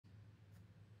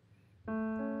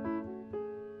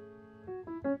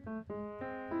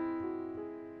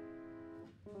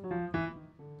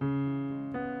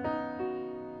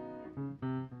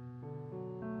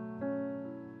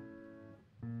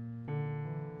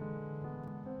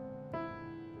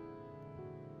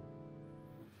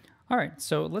All right,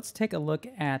 so let's take a look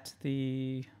at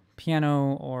the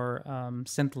piano or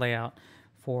synth layout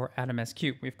for Atom SQ.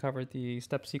 We've covered the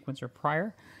step sequencer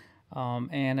prior,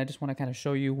 and I just want to kind of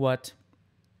show you what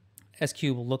SQ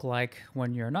will look like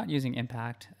when you're not using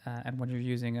Impact and when you're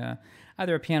using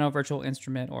either a piano virtual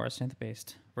instrument or a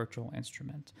synth-based virtual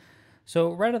instrument.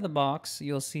 So right out of the box,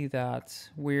 you'll see that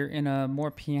we're in a more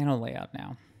piano layout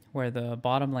now, where the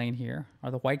bottom lane here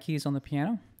are the white keys on the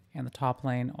piano, and the top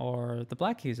lane are the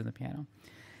black keys in the piano.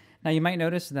 Now you might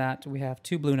notice that we have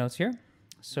two blue notes here.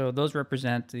 So those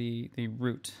represent the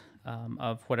root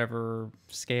of whatever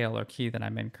scale or key that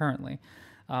I'm in currently.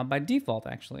 By default,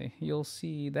 actually, you'll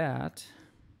see that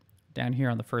down here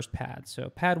on the first pad. So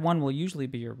pad 1 will usually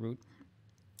be your root.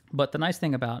 But the nice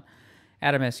thing about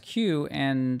Atom SQ,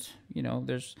 and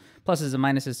there's pluses and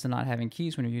minuses to not having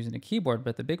keys when you're using a keyboard,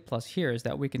 but the big plus here is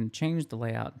that we can change the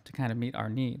layout to kind of meet our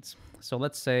needs. So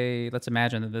let's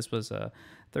imagine that this was a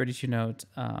 32-note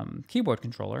keyboard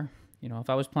controller. If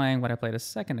I was playing what I played a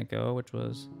second ago, which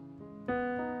was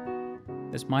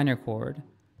this minor chord,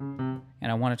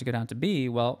 and I wanted to go down to B,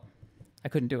 well, I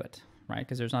couldn't do it, right?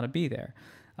 Because there's not a B there.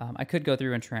 I could go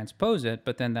through and transpose it,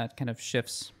 but then that kind of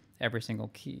shifts every single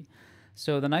key.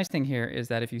 So the nice thing here is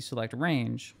that if you select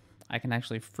range, I can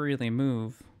actually freely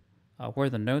move where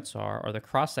the notes are or the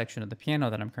cross-section of the piano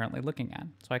that I'm currently looking at.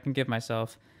 So I can give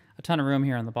myself a ton of room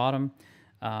here on the bottom,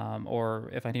 or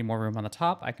if I need more room on the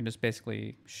top, I can just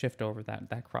basically shift over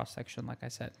that cross-section like I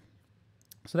said.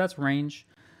 So that's range.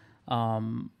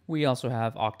 We also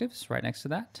have octaves right next to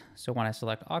that. So when I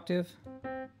select octave,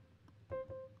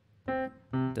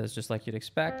 it does just like you'd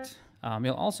expect.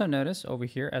 You'll also notice over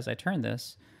here as I turn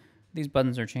this, these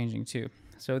buttons are changing too.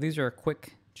 So these are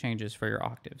quick changes for your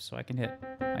octaves. So I can hit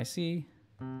my C,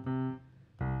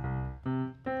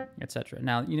 etc.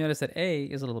 Now you notice that A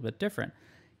is a little bit different.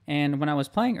 And when I was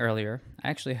playing earlier, I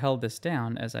actually held this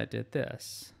down as I did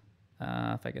this.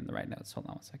 If I get in the right notes, hold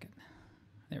on one second.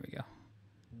 There we go.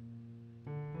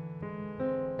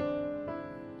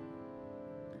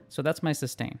 So that's my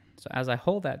sustain. So as I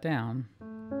hold that down,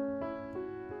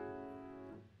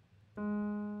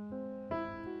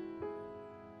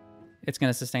 it's going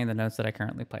to sustain the notes that I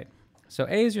currently played. So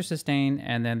A is your sustain,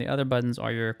 and then the other buttons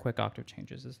are your quick octave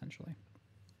changes, essentially.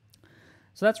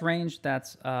 So that's range,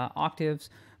 that's octaves,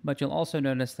 but you'll also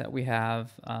notice that we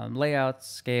have layouts,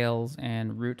 scales,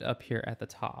 and root up here at the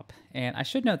top. And I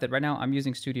should note that right now I'm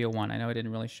using Studio One. I know I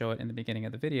didn't really show it in the beginning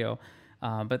of the video,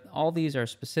 but all these are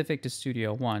specific to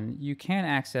Studio One. You can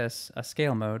access a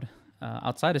scale mode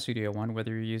outside of Studio One,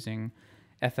 whether you're using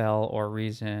FL or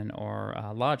Reason or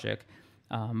Logic.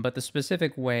 But the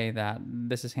specific way that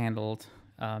this is handled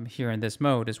here in this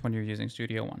mode is when you're using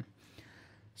Studio One.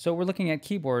 So we're looking at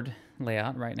keyboard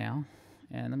layout right now.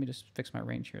 And let me just fix my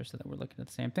range here so that we're looking at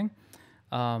the same thing,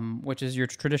 which is your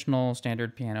traditional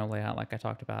standard piano layout like I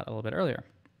talked about a little bit earlier.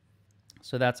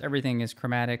 So that's everything is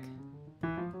chromatic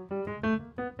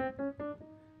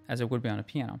as it would be on a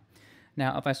piano.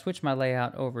 Now, if I switch my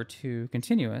layout over to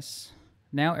continuous,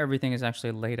 now everything is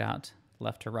actually laid out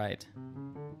left to right.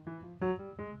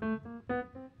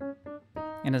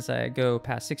 And as I go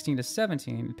past 16 to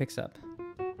 17, it picks up.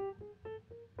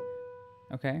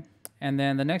 Okay, and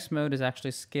then the next mode is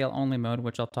actually scale only mode,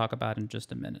 which I'll talk about in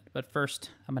just a minute. But first,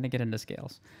 I'm going to get into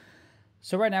scales.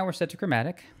 So right now we're set to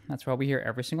chromatic. That's why we hear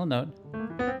every single note.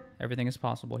 Everything is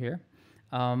possible here.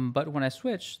 But when I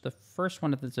switch, the first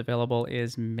one that's available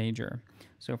is major.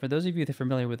 So for those of you that are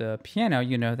familiar with a piano,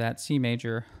 you know that C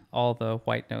major, all the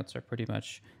white notes are pretty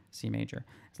much C major,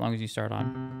 as long as you start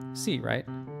on C, right?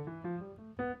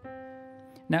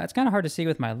 Now, it's kind of hard to see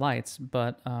with my lights,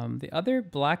 but the other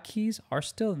black keys are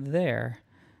still there.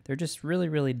 They're just really,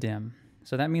 really dim.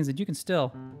 So that means that you can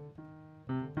still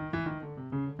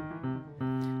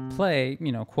play,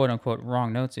 quote unquote,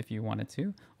 wrong notes if you wanted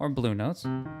to, or blue notes,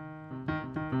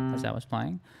 as I was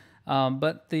playing.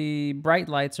 But the bright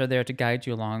lights are there to guide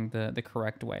you along the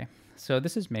correct way. So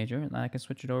this is major, and I can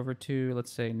switch it over to,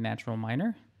 let's say, natural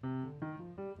minor.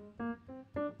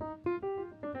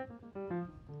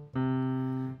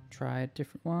 Try a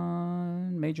different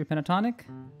one, major pentatonic.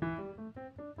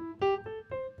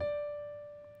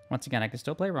 Once again, I can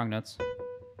still play wrong notes,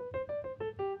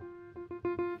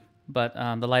 but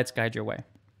the lights guide your way.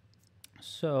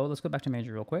 So let's go back to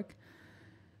major real quick.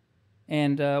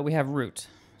 And we have root.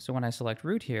 So when I select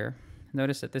root here,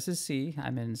 notice that this is C.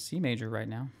 I'm in C major right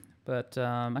now, but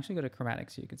actually go to chromatic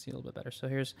so you can see a little bit better. So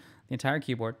here's the entire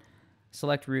keyboard.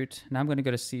 Select root. Now I'm going to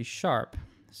go to C sharp.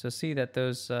 So see that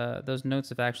those notes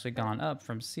have actually gone up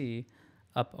from C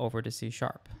up over to C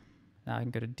sharp. Now I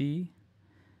can go to D,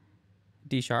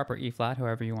 D sharp or E flat,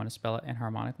 however you want to spell it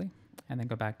enharmonically, and then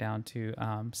go back down to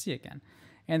C again.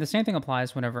 And the same thing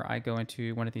applies whenever I go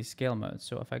into one of these scale modes.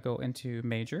 So if I go into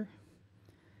major,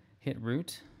 hit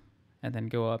root, and then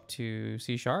go up to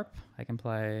C sharp, I can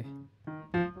play,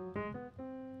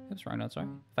 oops, wrong note, sorry.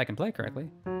 If I can play correctly.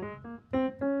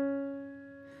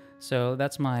 So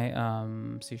that's my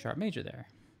C sharp major there.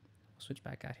 I'll switch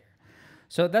back out here.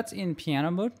 So that's in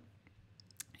piano mode,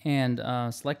 and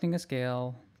selecting a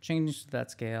scale, changing to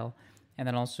that scale, and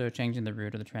then also changing the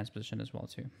root or the transposition as well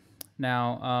too.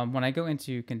 Now, when I go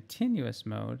into continuous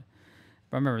mode,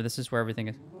 remember this is where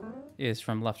everything is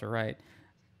from left to right.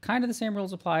 Kind of the same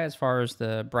rules apply as far as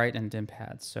the bright and dim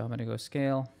pads. So I'm going to go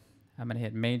scale, I'm going to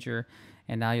hit major,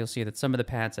 and now you'll see that some of the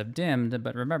pads have dimmed,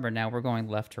 but remember now we're going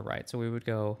left to right. So we would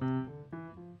go,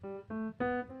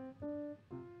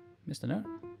 missed a note.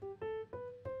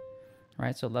 All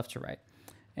right, so left to right.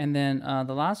 And then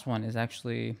the last one is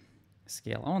actually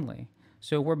scale only.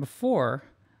 So where before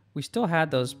we still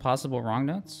had those possible wrong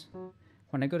notes,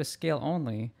 when I go to scale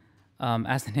only,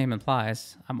 as the name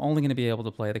implies, I'm only going to be able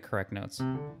to play the correct notes.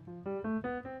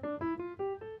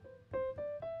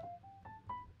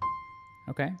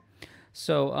 Okay,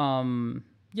 so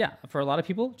yeah, for a lot of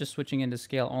people, just switching into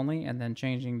scale only and then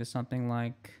changing to something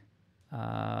like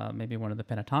maybe one of the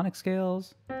pentatonic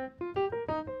scales.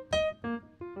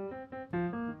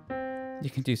 You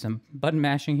can do some button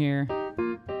mashing here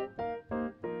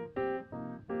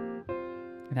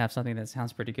and have something that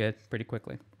sounds pretty good pretty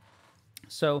quickly.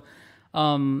 So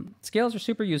scales are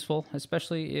super useful,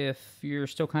 especially if you're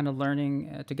still kind of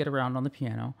learning to get around on the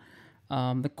piano.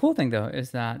 The cool thing though is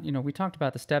that, you know, we talked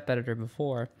about the step editor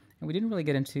before, and we didn't really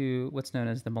get into what's known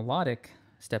as the melodic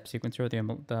step sequencer or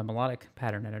the melodic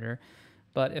pattern editor.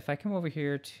 But if I come over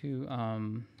here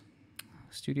to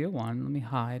Studio One, let me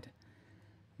hide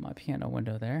my piano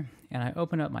window there, and I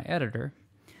open up my editor,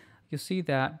 you'll see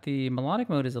that the melodic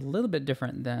mode is a little bit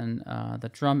different than the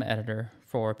drum editor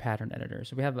for pattern editor.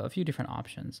 So we have a few different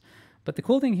options. But the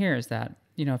cool thing here is that,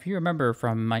 you know, if you remember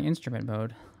from my instrument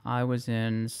mode, I was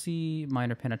in C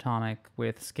minor pentatonic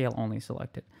with scale only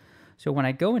selected. So when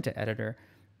I go into editor,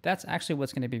 that's actually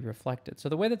what's going to be reflected. So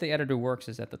the way that the editor works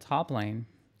is that the top lane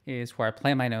is where I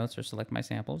play my notes or select my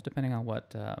samples, depending on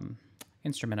what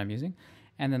instrument I'm using.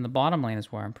 And then the bottom lane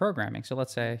is where I'm programming. So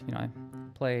let's say, you know, I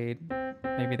played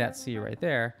maybe that C right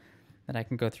there, that I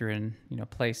can go through and, you know,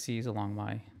 play Cs along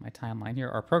my timeline here,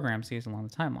 or program Cs along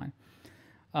the timeline.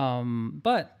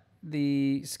 But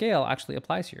the scale actually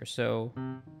applies here. So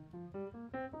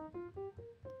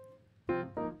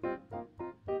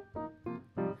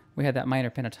we had that minor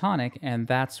pentatonic, and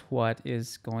that's what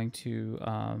is going to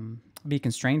be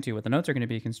constrained to, what the notes are going to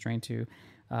be constrained to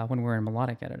when we're in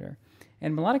melodic editor.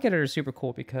 And melodic editor is super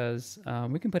cool because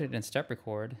we can put it in step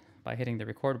record by hitting the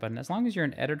record button. As long as you're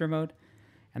in editor mode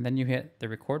and then you hit the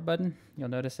record button, you'll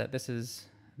notice that this is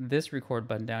this record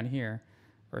button down here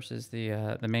versus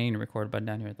the main record button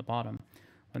down here at the bottom.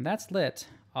 When that's lit,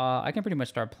 I can pretty much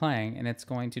start playing, and it's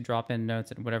going to drop in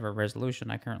notes at whatever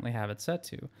resolution I currently have it set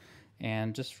to.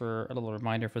 And just for a little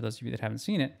reminder for those of you that haven't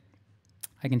seen it,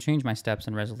 I can change my steps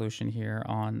and resolution here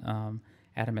on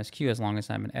Atom SQ as long as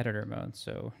I'm in editor mode.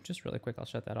 So just really quick, I'll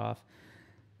shut that off.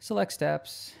 Select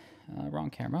steps, wrong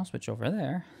camera, I'll switch over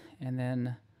there, and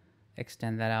then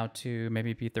extend that out to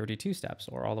maybe be 32 steps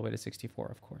or all the way to 64,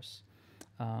 of course.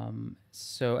 And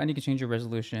you can change your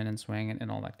resolution and swing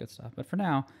and all that good stuff. But for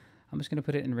now, I'm just going to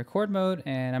put it in record mode,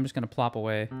 and I'm just going to plop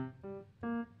away.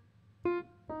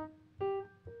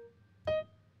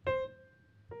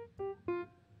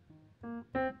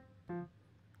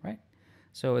 Right?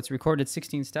 So it's recorded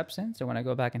 16 steps in, so when I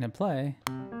go back and hit play,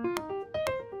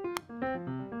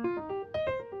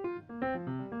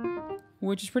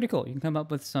 which is pretty cool. You can come up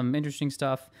with some interesting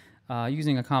stuff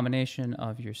using a combination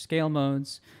of your scale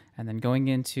modes and then going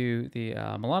into the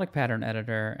melodic pattern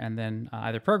editor and then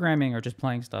either programming or just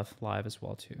playing stuff live as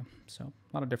well too. So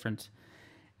a lot of different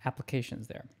applications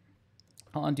there.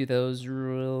 I'll undo those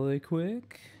really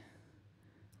quick,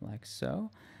 like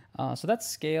so. So that's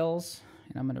scales,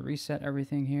 and I'm going to reset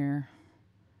everything here.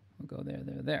 We'll go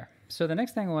there. So the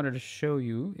next thing I wanted to show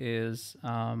you is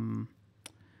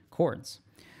chords.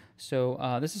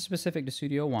 So this is specific to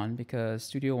Studio One because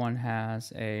Studio One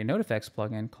has a note effects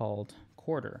plugin called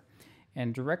Chorder.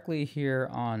 And directly here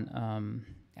on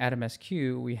Atom SQ,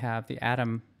 we have the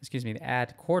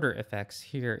add chorder effects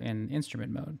here in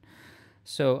instrument mode.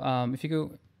 So if you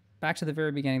go back to the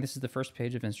very beginning, this is the first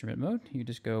page of instrument mode. You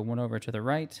just go one over to the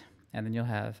right, and then you'll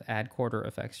have add quarter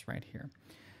effects right here.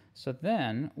 So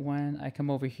then when I come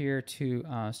over here to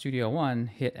Studio One,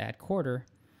 hit add quarter,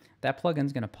 that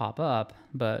plugin's going to pop up,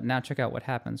 but now check out what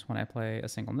happens when I play a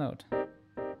single note.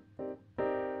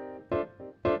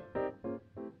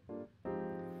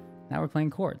 Now we're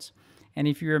playing chords. And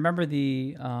if you remember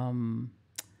the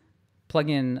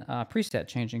plugin preset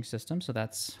changing system, so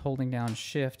that's holding down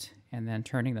Shift and then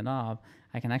turning the knob,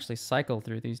 I can actually cycle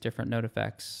through these different note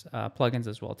effects plugins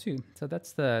as well too. So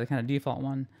that's the kind of default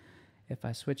one. If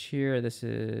I switch here, this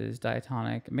is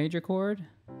diatonic major chord.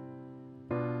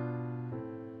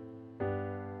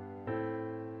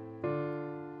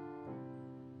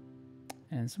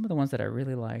 And some of the ones that I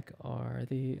really like are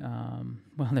the,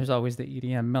 well, there's always the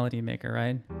EDM melody maker,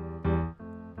 right?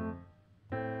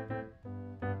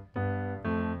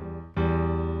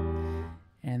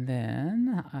 And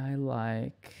then I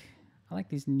like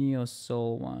these neo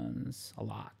soul ones a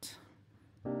lot.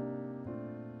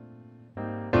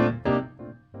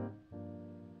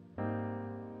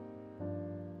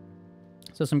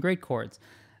 So some great chords.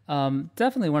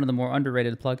 Definitely one of the more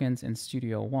underrated plugins in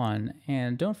Studio One.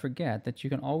 And don't forget that you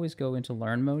can always go into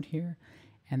Learn mode here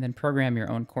and then program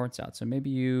your own chords out. So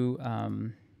maybe you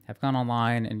have gone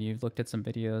online and you've looked at some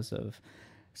videos of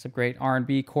some great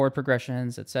R&B chord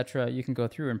progressions, etc. You can go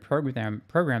through and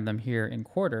program them here in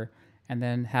Chorder and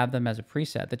then have them as a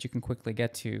preset that you can quickly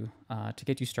get to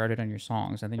get you started on your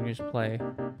songs. And then you just play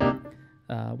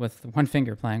with one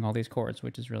finger playing all these chords,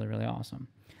 which is really, really awesome.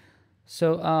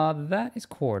 So that is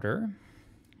Chorder.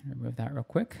 Remove that real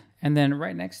quick. And then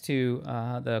right next to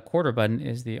the Chorder button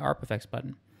is the Arp Effects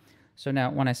button. So now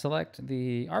when I select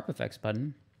the Arp Effects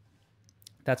button,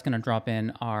 that's going to drop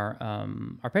in our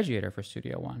arpeggiator for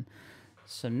Studio One.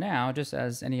 So now, just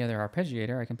as any other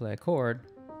arpeggiator, I can play a chord,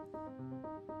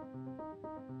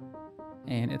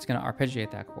 and it's going to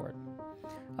arpeggiate that chord.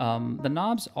 The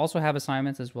knobs also have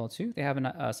assignments as well too. They have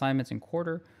assignments in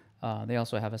Chorder. They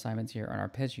also have assignments here on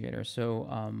arpeggiator.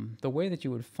 So the way that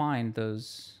you would find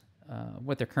those,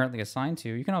 what they're currently assigned to,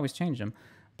 you can always change them,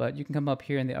 but you can come up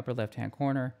here in the upper left-hand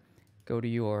corner, go to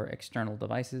your external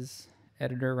devices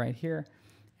editor right here,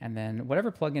 and then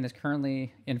whatever plugin is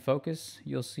currently in focus,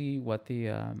 you'll see what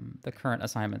the current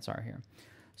assignments are here.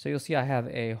 So you'll see I have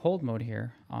a hold mode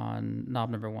here on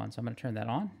knob number 1. So I'm going to turn that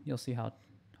on. You'll see how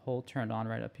hold turned on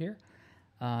right up here.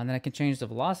 And then I can change the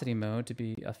velocity mode to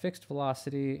be a fixed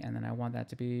velocity, and then I want that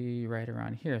to be right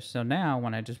around here. So now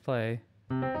when I just play,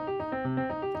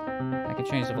 I can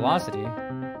change the velocity.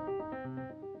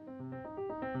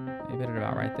 Maybe it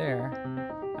about right there.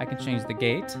 I can change the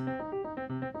gate,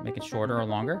 make it shorter or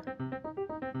longer.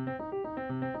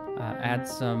 Add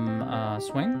some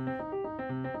swing.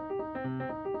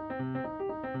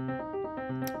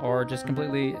 Or just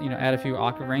completely, add a few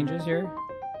octave ranges here.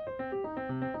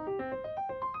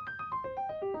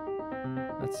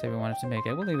 Let's say we wanted to make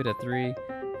it, we'll leave it at 3,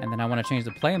 and then I want to change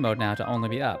the play mode now to only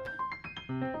be up.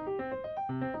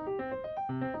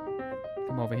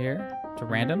 Come over here to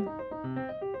random.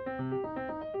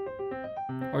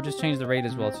 Or just change the rate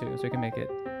as well too, so we can make it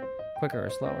quicker or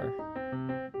slower.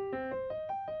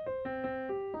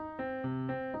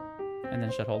 And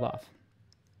then shut hold off.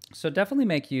 So definitely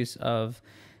make use of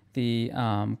the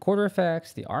quarter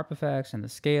effects, the arp effects, and the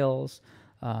scales,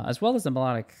 as well as the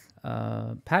melodic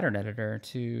pattern editor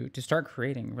to start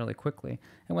creating really quickly.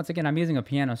 And once again, I'm using a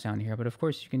piano sound here, but of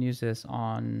course you can use this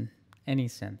on any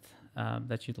synth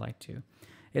that you'd like to.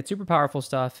 It's super powerful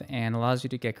stuff and allows you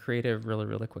to get creative really,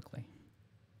 really quickly.